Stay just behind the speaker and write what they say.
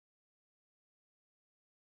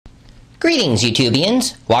Greetings,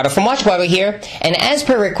 YouTubians. Waddle from watchwaddle here, and as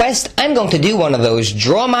per request, I'm going to do one of those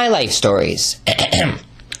Draw My Life stories.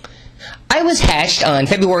 I was hatched on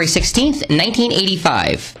February 16th,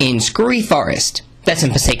 1985, in Screwy Forest. That's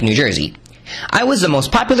in Passaic, New Jersey. I was the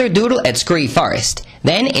most popular doodle at Screwy Forest.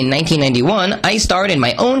 Then, in 1991, I starred in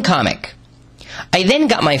my own comic. I then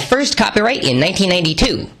got my first copyright in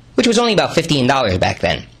 1992, which was only about $15 back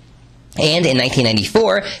then. And in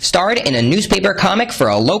 1994, starred in a newspaper comic for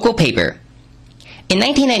a local paper. In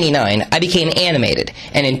 1999, I became animated,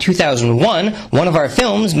 and in 2001, one of our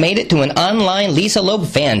films made it to an online Lisa Loeb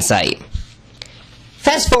fan site.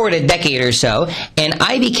 Fast forward a decade or so, and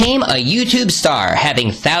I became a YouTube star,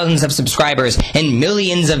 having thousands of subscribers and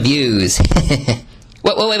millions of views.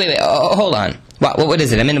 Wait, hold on. What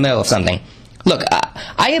is it? I'm in the middle of something. Look,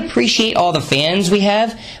 I appreciate all the fans we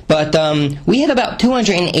have, but we have about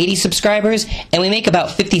 280 subscribers, and we make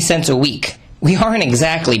about 50 cents a week. We aren't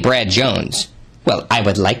exactly Brad Jones. Well, I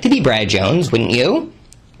would like to be Brad Jones, wouldn't you?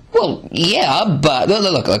 Well, yeah, but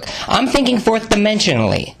look, I'm thinking fourth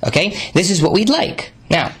dimensionally, okay? This is what we'd like.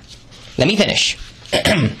 Now, let me finish.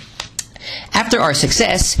 After our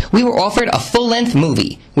success, we were offered a full-length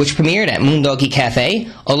movie, which premiered at Moondoggie Cafe,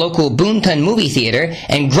 a local Boonton movie theater,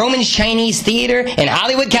 and Groman's Chinese Theater in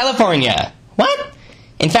Hollywood, California. What?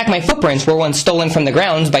 In fact, my footprints were once stolen from the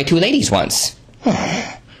grounds by two ladies once.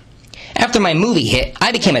 After my movie hit,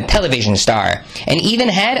 I became a television star, and even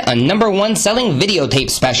had a #1 selling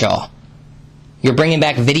videotape special. You're bringing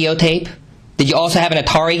back videotape? Did you also have an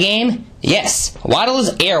Atari game? Yes,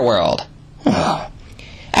 Waddle's Air World.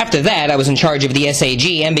 After that, I was in charge of the SAG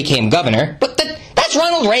and became governor, but that's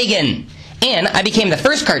Ronald Reagan! And I became the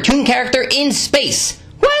first cartoon character in space.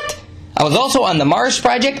 What? I was also on the Mars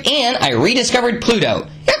Project, and I rediscovered Pluto.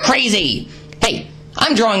 You're crazy! Hey,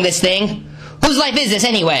 I'm drawing this thing. Whose life is this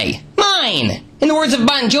anyway? Mine! In the words of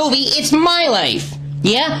Bon Jovi, it's my life.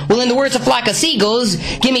 Yeah? Well, in the words of Flock of Seagulls,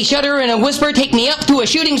 give me shudder and a whisper, take me up to a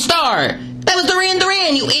shooting star. That was Duran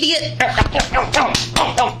Duran, you idiot!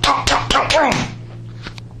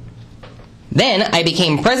 Then I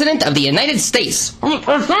became President of the United States. And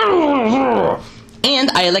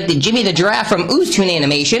I elected Jimmy the Giraffe from Ooozetoons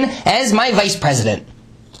animation as my Vice President.